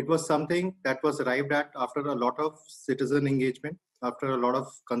 It was something that was arrived at after a lot of citizen engagement, after a lot of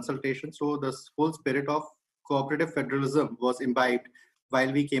consultation. So the whole spirit of cooperative federalism was imbibed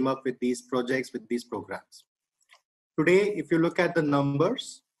while we came up with these projects, with these programs. Today, if you look at the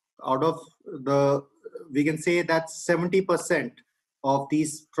numbers, out of the, we can say that 70% of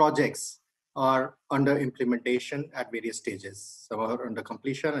these projects are under implementation at various stages. Some are under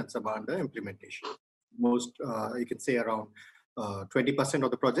completion and some are under implementation. Most, you can say around 20%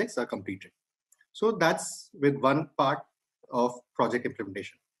 of the projects are completed. So that's with one part of project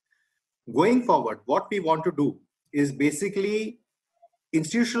implementation. Going forward, what we want to do is basically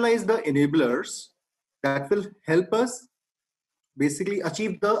institutionalize the enablers that will help us basically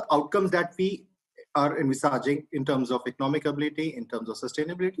achieve the outcomes that we are envisaging in terms of economic ability, in terms of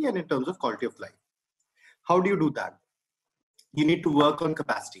sustainability, and in terms of quality of life. How do you do that? You need to work on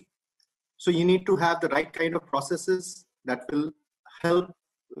capacity. So you need to have the right kind of processes that will help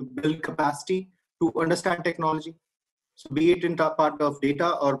build capacity to understand technology. So be it in the part of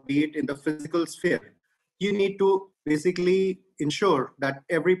data or be it in the physical sphere, you need to basically ensure that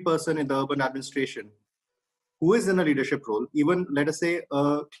every person in the urban administration who is in a leadership role, even let us say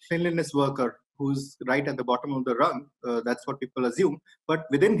a cleanliness worker who's right at the bottom of the rung, that's what people assume, but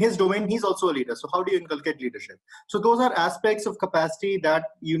within his domain, he's also a leader. So how do you inculcate leadership? So those are aspects of capacity that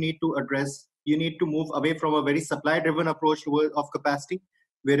you need to address. You need to move away from a very supply-driven approach of capacity,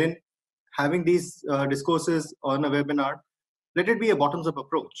 wherein having these discourses on a webinar, let it be a bottoms-up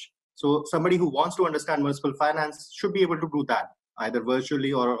approach. So somebody who wants to understand municipal finance should be able to do that, either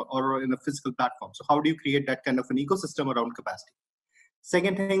virtually or in a physical platform. So how do you create that kind of an ecosystem around capacity?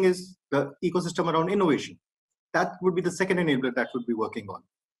 Second thing is the ecosystem around innovation. That would be the second enabler that would be working on.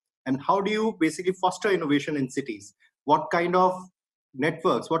 And how do you basically foster innovation in cities? What kind of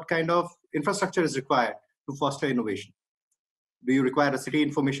networks, what kind of infrastructure is required to foster innovation? Do you require a city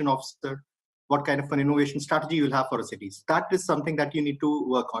information officer? What kind of an innovation strategy you'll have for a city? That is something that you need to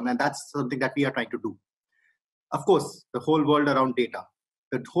work on, and that's something that we are trying to do. Of course, the whole world around data.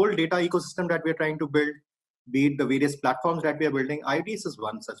 The whole data ecosystem that we're trying to build, be it the various platforms that we are building. IUDX is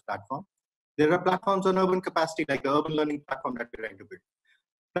one such platform. There are platforms on urban capacity, like the urban learning platform that we're trying to build.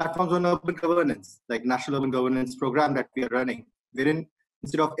 Platforms on urban governance, like National Urban Governance Program that we are running, wherein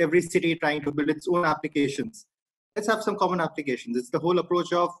instead of every city trying to build its own applications, let's have some common applications. It's the whole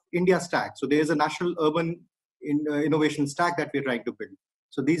approach of India Stack. So there is a national urban innovation stack that we're trying to build.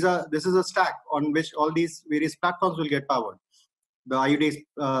 So this is a stack on which all these various platforms will get powered. The IUDX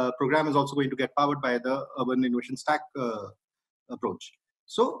program is also going to get powered by the urban innovation stack approach.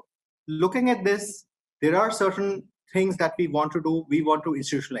 So looking at this, there are certain things that we want to do, we want to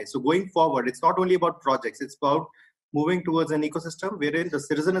institutionalize. So going forward, it's not only about projects, it's about moving towards an ecosystem wherein the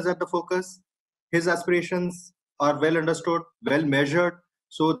citizen is at the focus, his aspirations are well understood, well measured.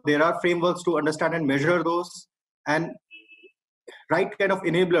 So there are frameworks to understand and measure those, and right kind of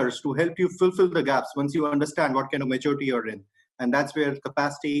enablers to help you fulfill the gaps once you understand what kind of maturity you're in. And that's where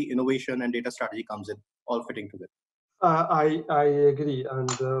capacity, innovation, and data strategy comes in, all fitting together. I agree,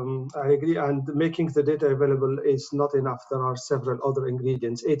 and making the data available is not enough. There are several other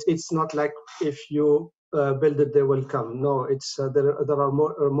ingredients. It's not like if you build it, they will come. No, it's there are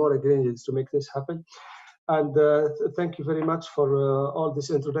more ingredients to make this happen. And thank you very much for all this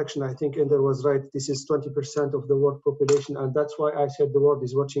introduction. I think Inder was right. This is 20% of the world population, and that's why I said the world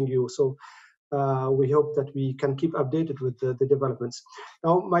is watching you. So we hope that we can keep updated with the developments.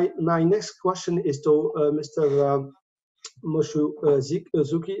 Now, my next question is to Mr.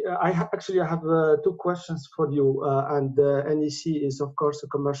 Mochizuki. I have two questions for you. And NEC is, of course, a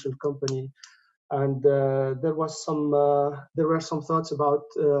commercial company, and there were some thoughts about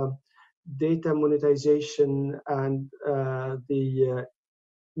data monetization and the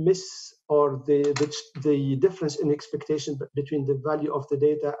difference in expectation between the value of the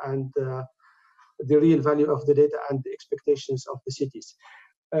data and the real value of the data and the expectations of the cities.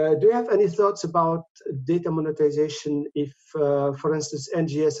 Do you have any thoughts about data monetization if, for instance,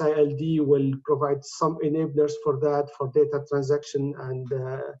 NGSILD will provide some enablers for that, for data transaction and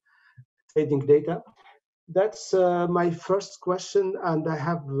trading data? That's my first question. And I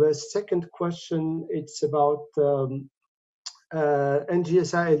have a second question. It's about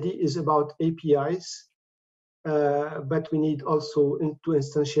NGSILD is about APIs, but we need also to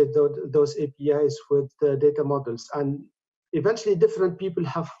instantiate those APIs with data models. And eventually, different people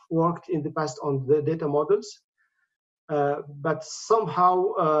have worked in the past on the data models, but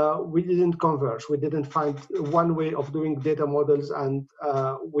somehow we didn't converge. We didn't find one way of doing data models, and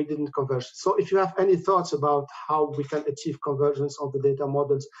we didn't converge. So if you have any thoughts about how we can achieve convergence of the data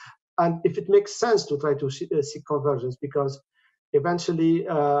models, and if it makes sense to try to seek convergence, because eventually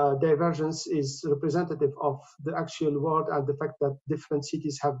divergence is representative of the actual world and the fact that different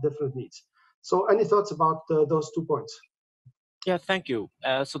cities have different needs. So any thoughts about those 2 points? Yeah, thank you.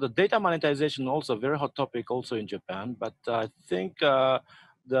 So the data monetization also a very hot topic also in Japan, but I think the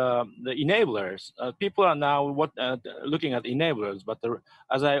enablers, people are now looking at enablers, but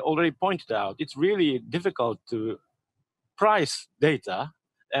as I already pointed out, it's really difficult to price data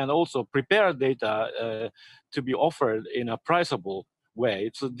and also prepare data to be offered in a priceable way.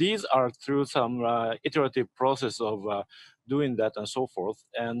 So these are through some iterative process of doing that and so forth.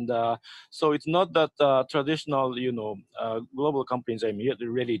 And so it's not that traditional, global companies are immediately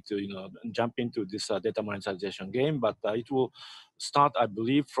ready to, jump into this data monetization game, but it will start, I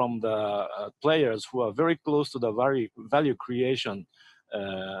believe, from the players who are very close to the value creation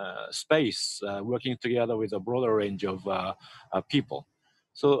space, working together with a broader range of people.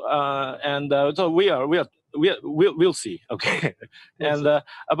 So so we'll see. Okay. And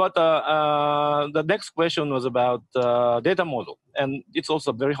about the next question was about data model, and it's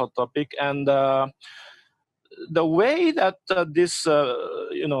also a very hot topic. And the way that this,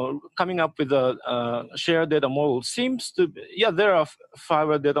 coming up with a shared data model seems to be, yeah, there are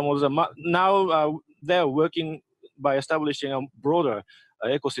 5 data models now. They're working by establishing a broader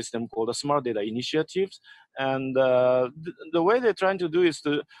ecosystem called the Smart Data Initiatives. And the way they're trying to do is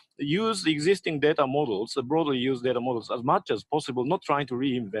to use the existing data models, broadly use data models as much as possible, not trying to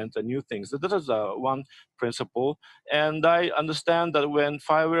reinvent new things. That is one principle. And I understand that when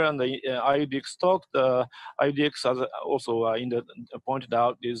Fiverr and the IUDX talked, IUDX, as also pointed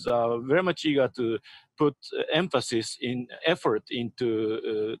out, is very much eager to put effort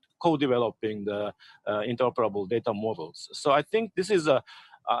into co-developing the interoperable data models. So I think this is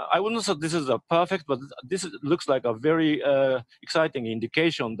I wouldn't say this is a perfect, but this looks like a very exciting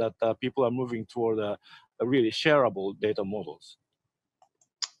indication that people are moving toward a really shareable data models.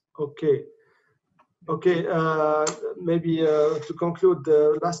 Okay. Okay, maybe to conclude,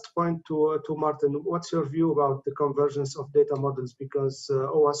 the last point to Martin, what's your view about the convergence of data models? Because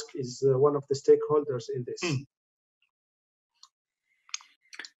OWASP is one of the stakeholders in this.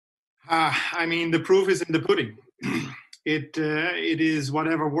 I mean, the proof is in the pudding. It is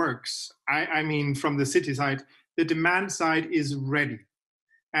whatever works. I mean, from the city side, the demand side is ready.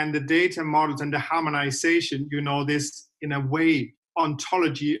 And the data models and the harmonization, this in a way,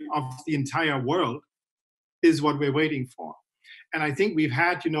 ontology of the entire world is what we're waiting for. And I think we've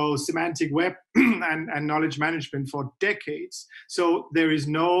had, semantic web and knowledge management for decades. So there is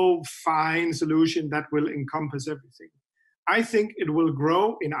no fine solution that will encompass everything. I think it will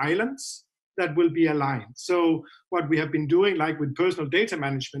grow in islands that will be aligned. So what we have been doing, like with personal data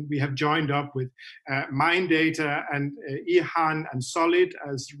management, we have joined up with Mindata and IHAN and Solid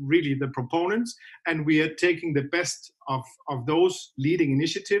as really the proponents. And we are taking the best of those leading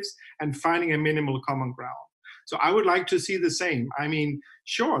initiatives and finding a minimal common ground. So I would like to see the same. I mean,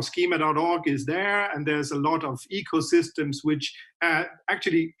 sure, schema.org is there, and there's a lot of ecosystems which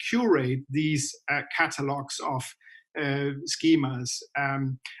actually curate these catalogs of schemas.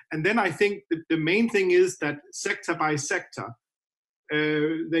 And then I think the main thing is that sector by sector,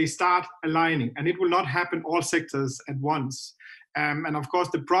 they start aligning, and it will not happen all sectors at once. And of course,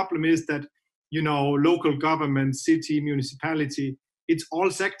 the problem is that, local government, city, municipality, it's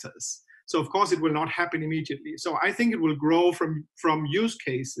all sectors. So of course, it will not happen immediately. So I think it will grow from use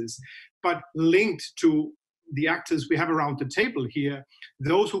cases, but linked to the actors we have around the table here,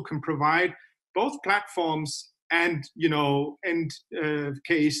 those who can provide both platforms and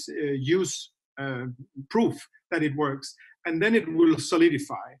case use proof that it works, and then it will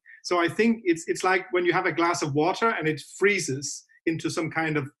solidify. So I think it's like when you have a glass of water and it freezes into some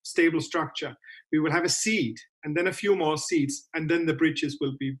kind of stable structure. We will have a seed, and then a few more seeds, and then the bridges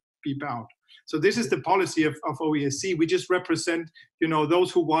will be bound. So this is the policy of OESC. We just represent,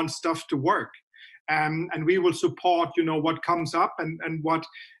 those who want stuff to work. and we will support, what comes up and what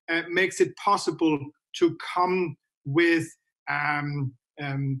makes it possible to come with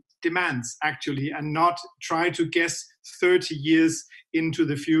demands, actually, and not try to guess 30 years into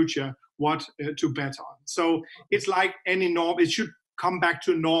the future what to bet on. So it's like any norm. It should come back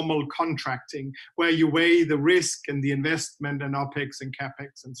to normal contracting, where you weigh the risk and the investment and OPEX and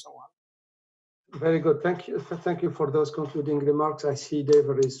CAPEX and so on. Very good. Thank you. Thank you for those concluding remarks. I see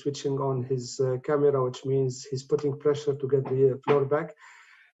David is switching on his camera, which means he's putting pressure to get the floor back.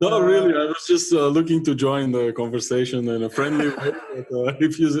 No, really, I was just looking to join the conversation in a friendly way, but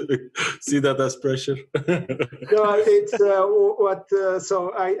if you see that as pressure. No, it's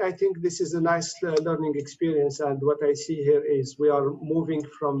so I think this is a nice learning experience, and what I see here is we are moving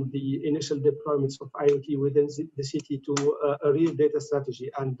from the initial deployments of IoT within the city to a real data strategy.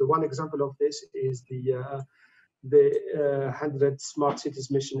 And the one example of this is the 100 Smart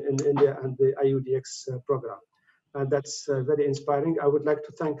Cities mission in India and the IUDX program. And that's very inspiring. I would like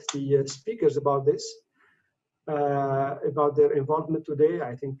to thank the speakers about this, about their involvement today.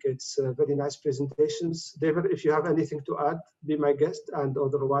 I think it's very nice presentations. David, if you have anything to add, be my guest, and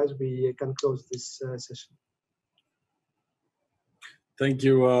otherwise we can close this session. Thank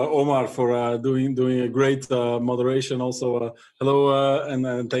you, Omar, for doing a great moderation. Also, hello,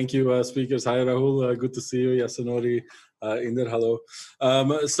 and thank you, speakers. Hi, Rahul. Good to see you. Yasunori. Inder, hello.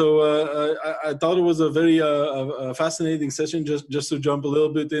 I thought it was a very fascinating session. Just to jump a little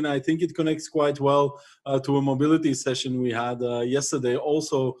bit in, I think it connects quite well to a mobility session we had yesterday.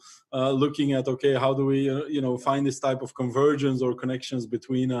 Also, looking at how do we find this type of convergence or connections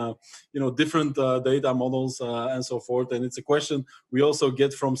between different data models and so forth. And it's a question we also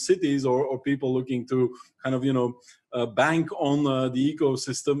get from cities or people looking to kind of bank on the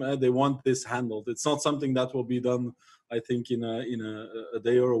ecosystem. They want this handled. It's not something that will be done, I think, in a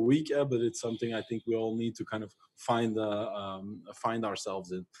day or a week, but it's something I think we all need to kind of find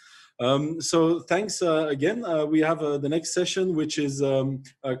ourselves in. So thanks again. We have the next session, which is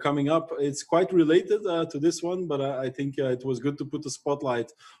coming up. It's quite related to this one, but I think it was good to put the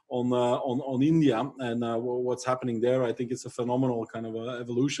spotlight on India and what's happening there. I think it's a phenomenal kind of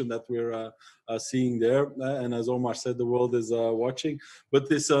evolution that we're seeing there. And as Omar said, the world is watching. But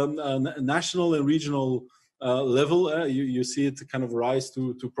this national and regional level, you see it kind of rise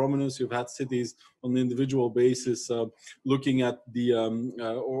to prominence. You've had cities on an individual basis looking at the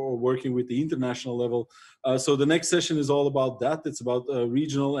or working with the international level. So the next session is all about that. It's about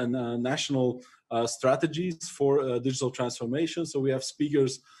regional and national strategies for digital transformation. So we have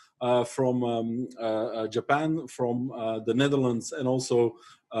speakers from Japan, from the Netherlands, and also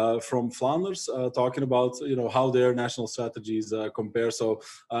from Flanders, talking about how their national strategies compare. So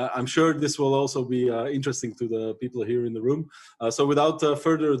I'm sure this will also be interesting to the people here in the room. So without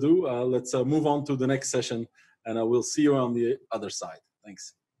further ado, let's move on to the next session, and I will see you on the other side.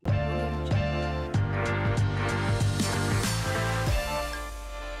 Thanks.